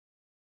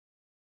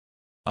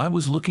I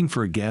was looking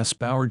for a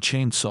gas-powered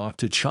chainsaw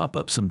to chop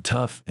up some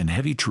tough and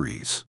heavy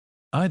trees.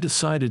 I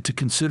decided to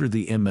consider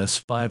the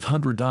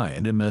MS500i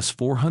and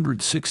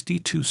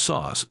MS462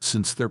 saws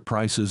since their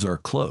prices are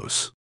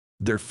close.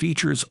 Their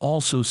features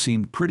also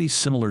seemed pretty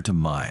similar to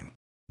mine.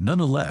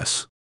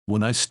 Nonetheless,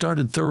 when I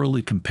started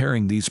thoroughly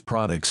comparing these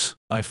products,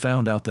 I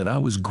found out that I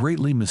was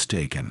greatly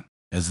mistaken,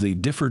 as they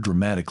differ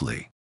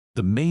dramatically.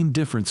 The main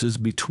differences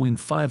between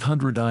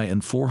 500i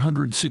and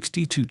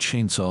 462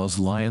 chainsaws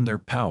lie in their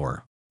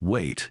power,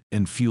 weight,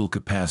 and fuel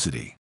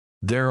capacity.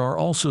 There are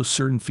also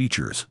certain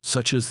features,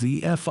 such as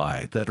the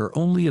FI, that are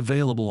only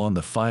available on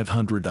the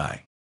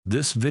 500i.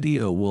 This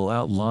video will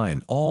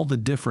outline all the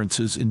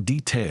differences in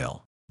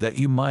detail that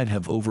you might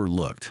have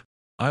overlooked.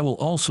 I will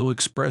also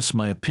express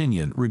my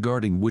opinion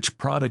regarding which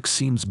product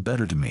seems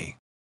better to me.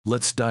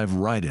 Let's dive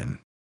right in.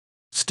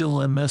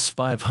 Stihl MS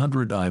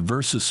 500i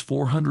versus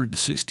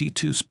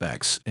 462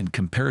 specs and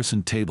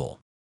comparison table.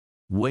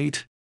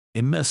 Weight: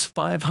 MS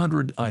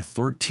 500i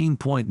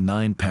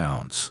 13.9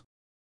 pounds.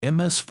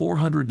 MS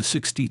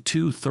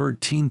 462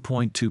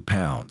 13.2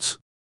 pounds.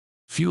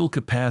 Fuel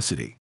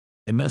capacity: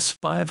 MS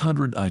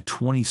 500i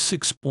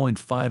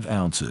 26.5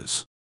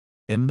 ounces.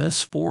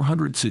 MS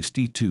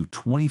 462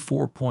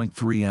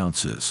 24.3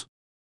 ounces.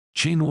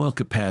 Chain oil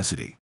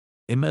capacity: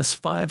 MS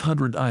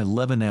 500i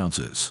 11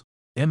 ounces.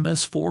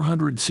 MS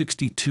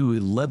 462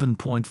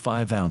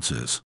 11.5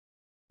 ounces.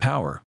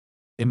 Power: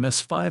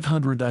 MS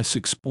 500i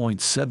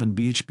 6.7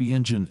 bhp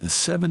engine,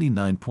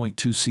 79.2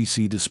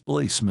 cc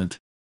displacement.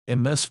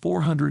 MS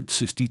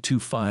 462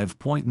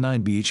 5.9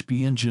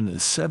 bhp engine,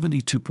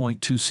 72.2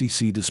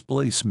 cc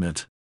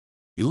displacement.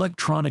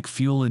 Electronic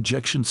fuel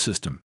injection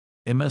system: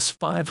 MS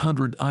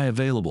 500i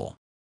available.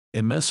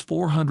 MS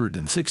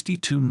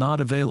 462 not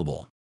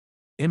available.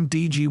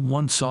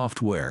 MDG1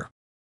 software: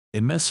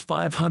 MS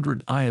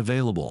 500i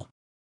available.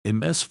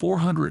 MS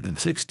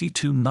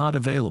 462 not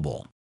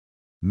available.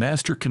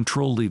 Master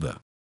control lever: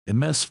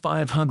 MS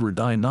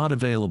 500i not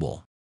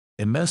available.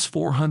 MS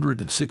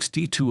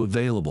 462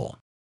 available.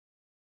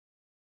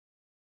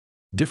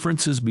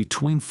 Differences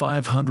between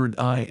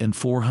 500i and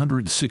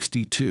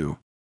 462.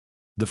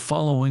 The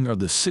following are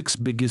the 6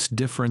 biggest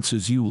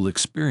differences you will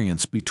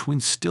experience between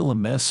Stihl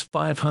MS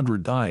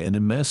 500i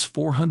and MS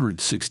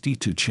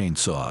 462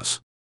 chainsaws.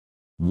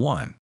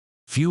 1.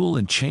 Fuel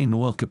and chain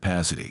oil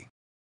capacity.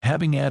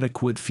 Having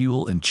adequate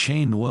fuel and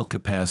chain oil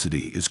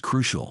capacity is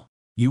crucial.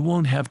 You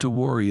won't have to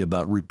worry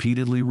about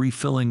repeatedly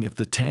refilling if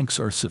the tanks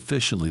are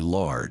sufficiently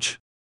large.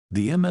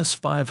 The MS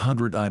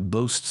 500i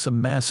boasts a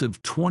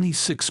massive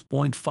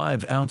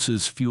 26.5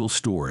 ounces fuel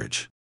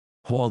storage.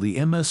 While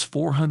the MS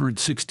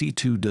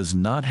 462 does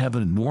not have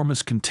an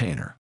enormous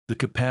container, the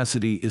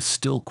capacity is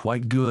still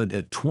quite good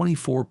at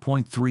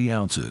 24.3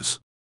 ounces.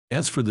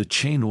 As for the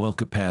chain oil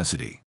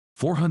capacity,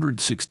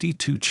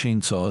 462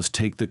 chainsaws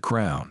take the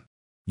crown.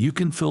 You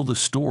can fill the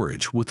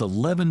storage with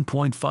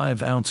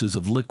 11.5 ounces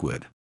of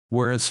liquid,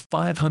 whereas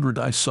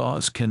 500i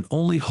saws can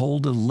only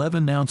hold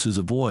 11 ounces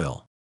of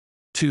oil.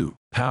 2.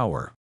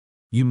 Power.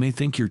 You may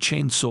think your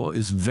chainsaw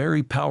is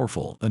very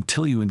powerful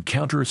until you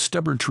encounter a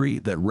stubborn tree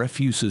that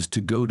refuses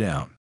to go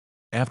down.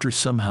 After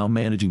somehow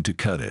managing to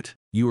cut it,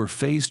 you are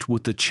faced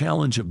with the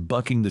challenge of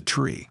bucking the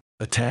tree,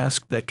 a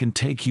task that can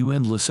take you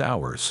endless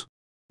hours.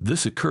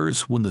 This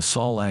occurs when the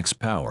saw lacks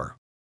power.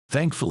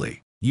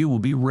 Thankfully, you will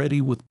be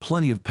ready with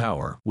plenty of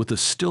power with the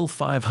Stihl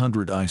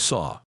 500i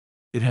saw.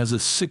 It has a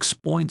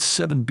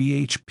 6.7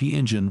 bhp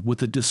engine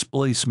with a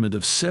displacement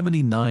of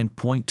 79.2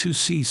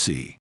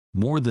 cc,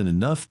 more than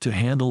enough to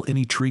handle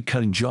any tree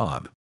cutting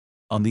job.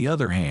 On the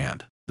other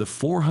hand, the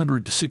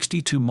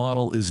 462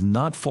 model is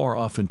not far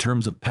off in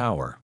terms of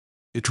power.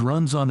 It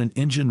runs on an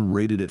engine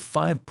rated at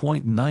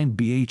 5.9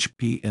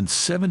 bhp and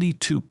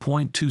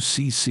 72.2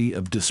 cc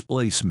of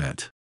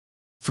displacement.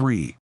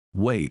 3.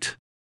 Weight.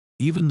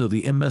 Even though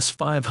the MS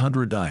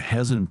 500i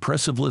has an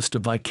impressive list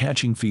of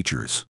eye-catching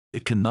features,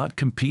 it cannot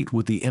compete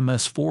with the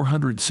MS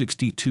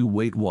 462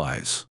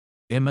 weight-wise.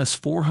 MS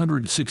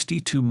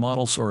 462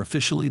 models are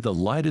officially the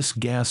lightest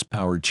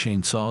gas-powered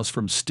chainsaws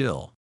from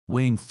Stihl,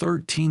 weighing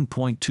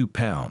 13.2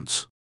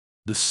 pounds.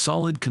 The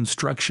solid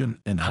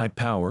construction and high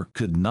power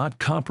could not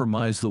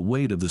compromise the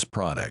weight of this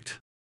product.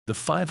 The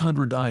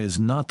 500i is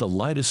not the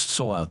lightest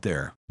saw out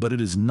there, but it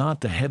is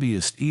not the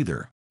heaviest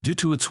either. Due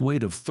to its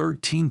weight of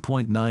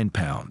 13.9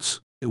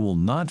 pounds, it will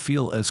not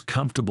feel as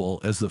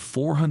comfortable as the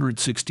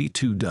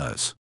 462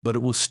 does, but it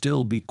will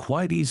still be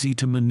quite easy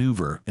to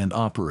maneuver and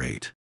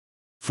operate.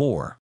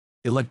 4.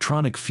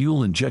 Electronic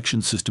Fuel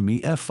Injection System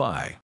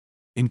EFI.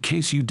 In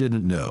case you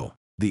didn't know,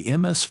 the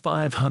MS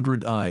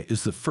 500i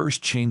is the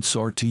first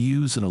chainsaw to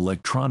use an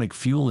electronic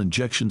fuel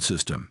injection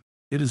system.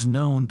 It is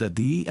known that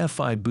the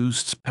EFI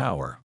boosts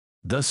power,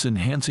 thus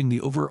enhancing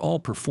the overall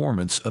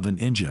performance of an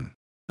engine.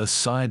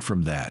 Aside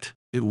from that,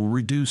 it will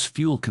reduce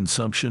fuel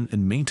consumption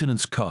and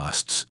maintenance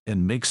costs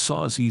and make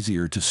saws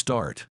easier to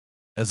start.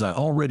 As I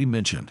already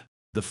mentioned,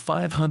 the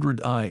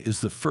 500i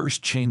is the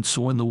first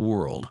chainsaw in the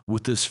world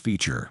with this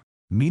feature,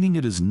 meaning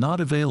it is not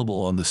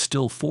available on the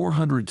Stihl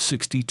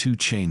 462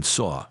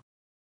 chainsaw.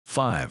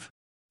 5.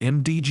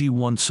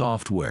 MDG1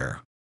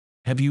 software.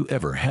 Have you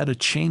ever had a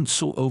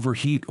chainsaw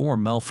overheat or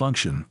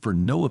malfunction for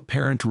no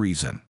apparent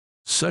reason?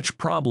 Such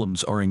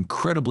problems are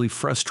incredibly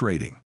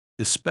frustrating,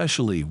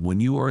 especially when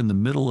you are in the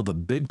middle of a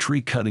big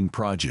tree cutting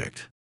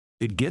project.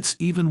 It gets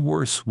even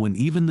worse when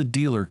even the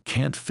dealer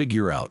can't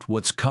figure out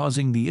what's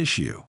causing the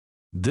issue.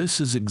 This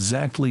is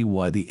exactly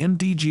why the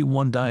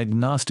MDG1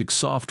 diagnostic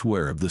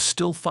software of the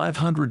Stihl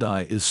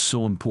 500i is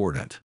so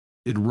important.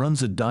 It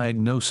runs a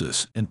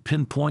diagnosis and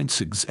pinpoints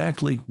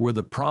exactly where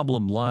the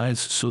problem lies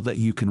so that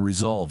you can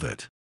resolve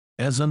it.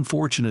 As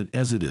unfortunate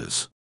as it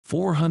is,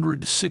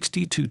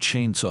 462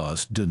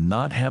 chainsaws do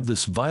not have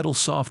this vital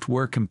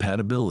software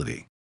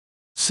compatibility.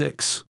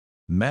 6.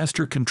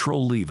 Master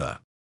Control Lever.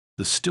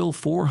 The Stihl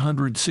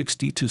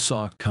 462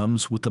 saw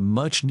comes with a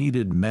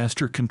much-needed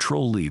master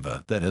control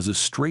lever that has a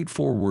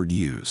straightforward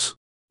use.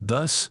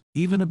 Thus,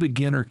 even a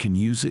beginner can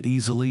use it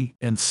easily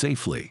and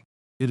safely.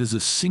 It is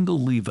a single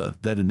lever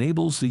that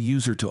enables the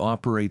user to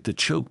operate the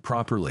choke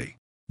properly.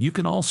 You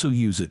can also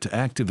use it to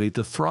activate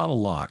the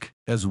throttle lock,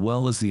 as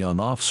well as the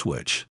on-off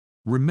switch.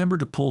 Remember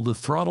to pull the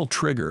throttle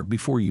trigger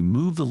before you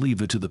move the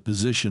lever to the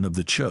position of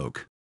the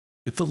choke.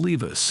 If the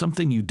lever is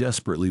something you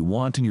desperately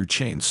want in your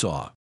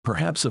chainsaw,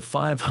 perhaps a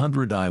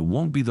 500i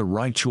won't be the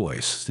right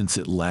choice since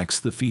it lacks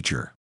the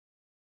feature.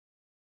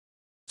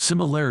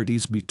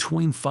 Similarities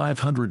between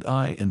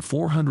 500i and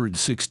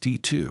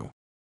 462.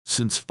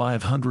 Since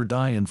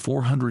 500i and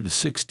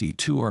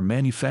 462 are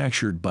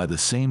manufactured by the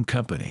same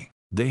company,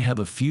 they have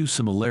a few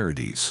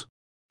similarities.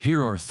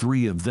 Here are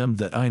 3 of them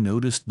that I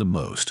noticed the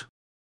most.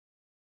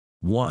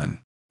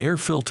 1. Air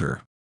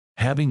filter.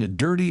 Having a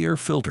dirty air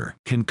filter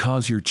can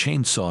cause your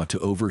chainsaw to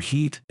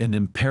overheat and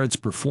impair its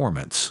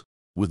performance.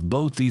 With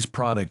both these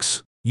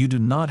products, you do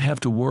not have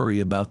to worry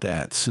about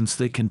that since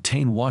they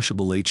contain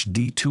washable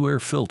HD2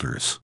 air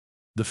filters.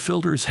 The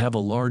filters have a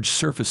large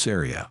surface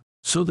area,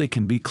 so they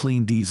can be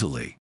cleaned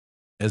easily.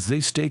 As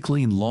they stay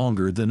clean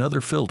longer than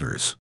other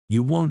filters,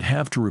 you won't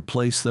have to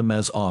replace them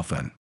as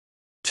often.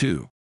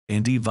 2.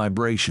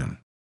 Anti-vibration.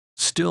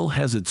 Stihl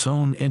has its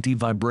own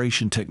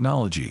anti-vibration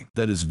technology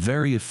that is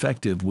very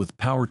effective with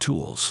power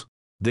tools.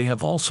 They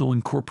have also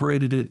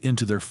incorporated it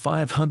into their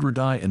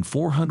 500i and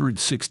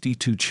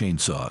 462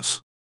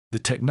 chainsaws. The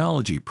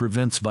technology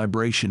prevents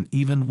vibration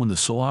even when the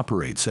saw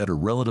operates at a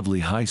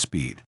relatively high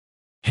speed.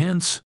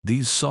 Hence,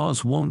 these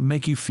saws won't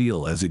make you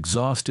feel as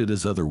exhausted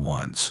as other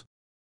ones.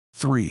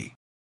 3.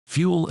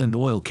 Fuel and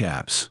oil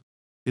caps.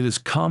 It is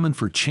common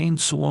for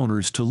chainsaw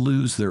owners to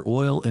lose their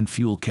oil and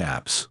fuel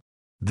caps.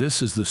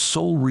 This is the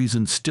sole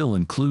reason Stihl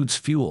includes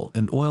fuel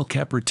and oil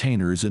cap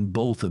retainers in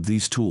both of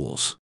these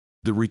tools.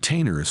 The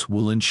retainers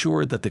will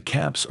ensure that the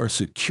caps are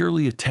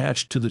securely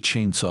attached to the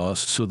chainsaws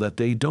so that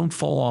they don't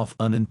fall off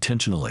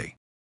unintentionally.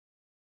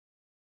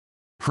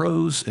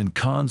 Pros and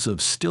cons of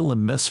Stihl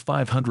MS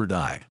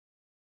 500i.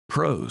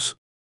 Pros: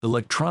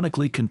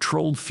 electronically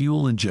controlled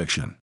fuel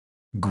injection,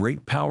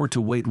 great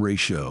power-to-weight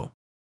ratio,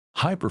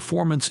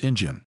 high-performance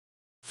engine,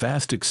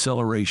 fast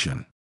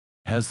acceleration,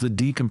 has the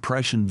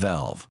decompression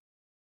valve.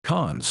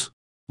 Cons: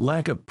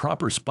 lack of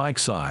proper spike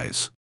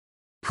size.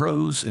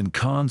 Pros and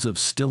cons of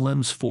Stihl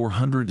MS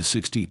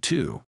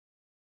 462.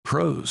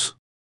 Pros: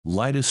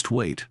 lightest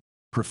weight,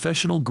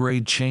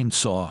 professional-grade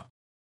chainsaw,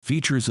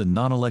 features a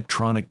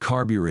non-electronic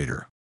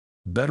carburetor,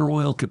 better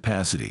oil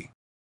capacity,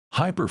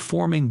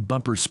 high-performing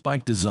bumper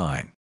spike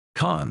design.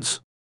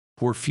 Cons: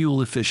 poor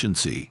fuel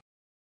efficiency.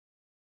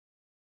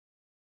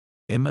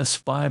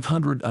 MS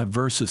 500i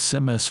versus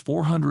MS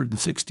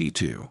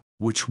 462.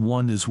 Which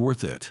one is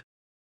worth it?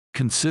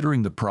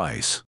 Considering the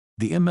price,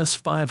 the MS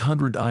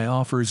 500i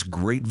offers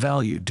great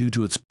value due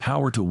to its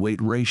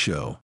power-to-weight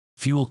ratio,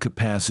 fuel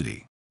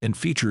capacity, and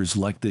features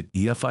like the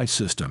EFI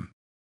system.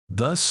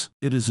 Thus,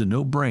 it is a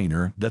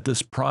no-brainer that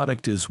this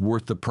product is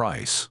worth the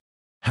price.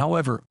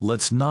 However,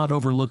 let's not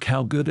overlook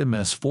how good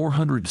MS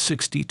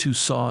 462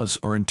 saws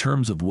are in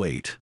terms of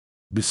weight.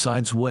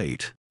 Besides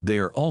weight, they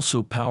are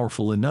also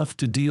powerful enough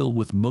to deal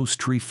with most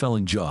tree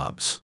felling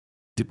jobs.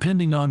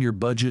 Depending on your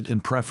budget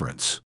and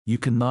preference, you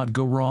cannot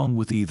go wrong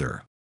with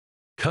either.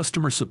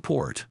 Customer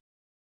support.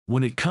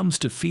 When it comes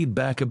to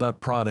feedback about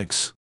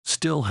products,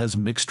 Stihl has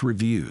mixed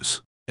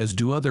reviews, as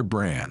do other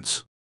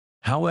brands.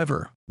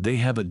 However, they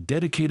have a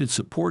dedicated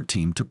support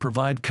team to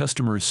provide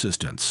customer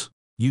assistance.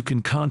 You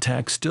can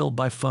contact Stihl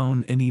by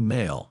phone and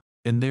email,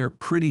 and they're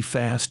pretty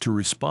fast to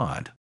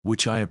respond,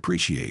 which I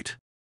appreciate.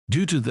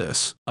 Due to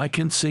this, I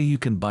can say you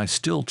can buy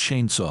Stihl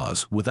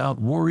chainsaws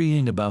without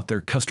worrying about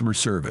their customer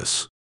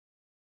service.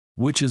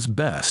 Which is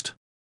best?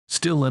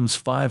 Stihl MS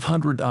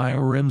 500i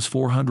or MS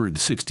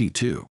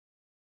 462?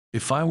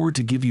 If I were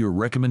to give you a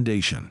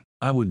recommendation,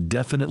 I would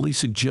definitely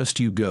suggest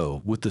you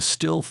go with the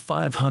Stihl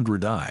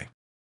 500i.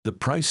 The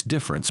price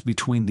difference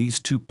between these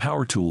two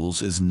power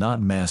tools is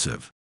not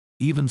massive.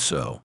 Even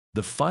so,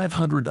 the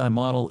 500i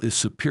model is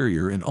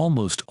superior in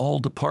almost all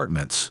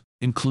departments,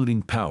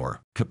 including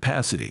power,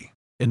 capacity,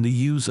 and the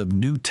use of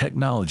new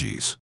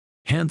technologies.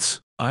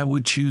 Hence, I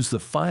would choose the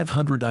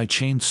 500i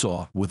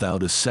chainsaw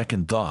without a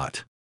second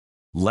thought.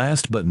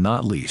 Last but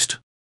not least,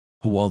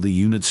 While the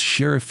units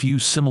share a few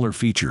similar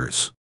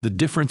features, the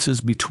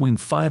differences between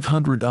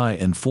 500i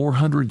and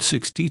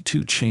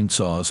 462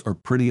 chainsaws are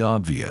pretty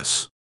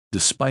obvious.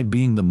 Despite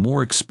being the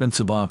more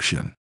expensive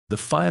option, the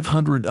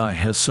 500i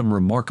has some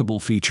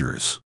remarkable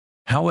features.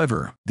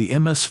 However, the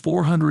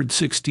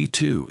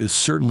MS462 is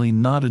certainly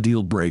not a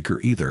deal breaker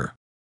either.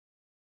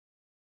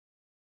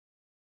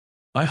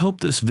 I hope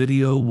this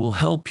video will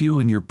help you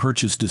in your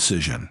purchase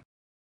decision.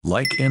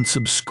 Like and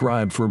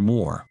subscribe for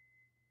more.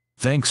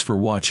 Thanks for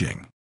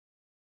watching.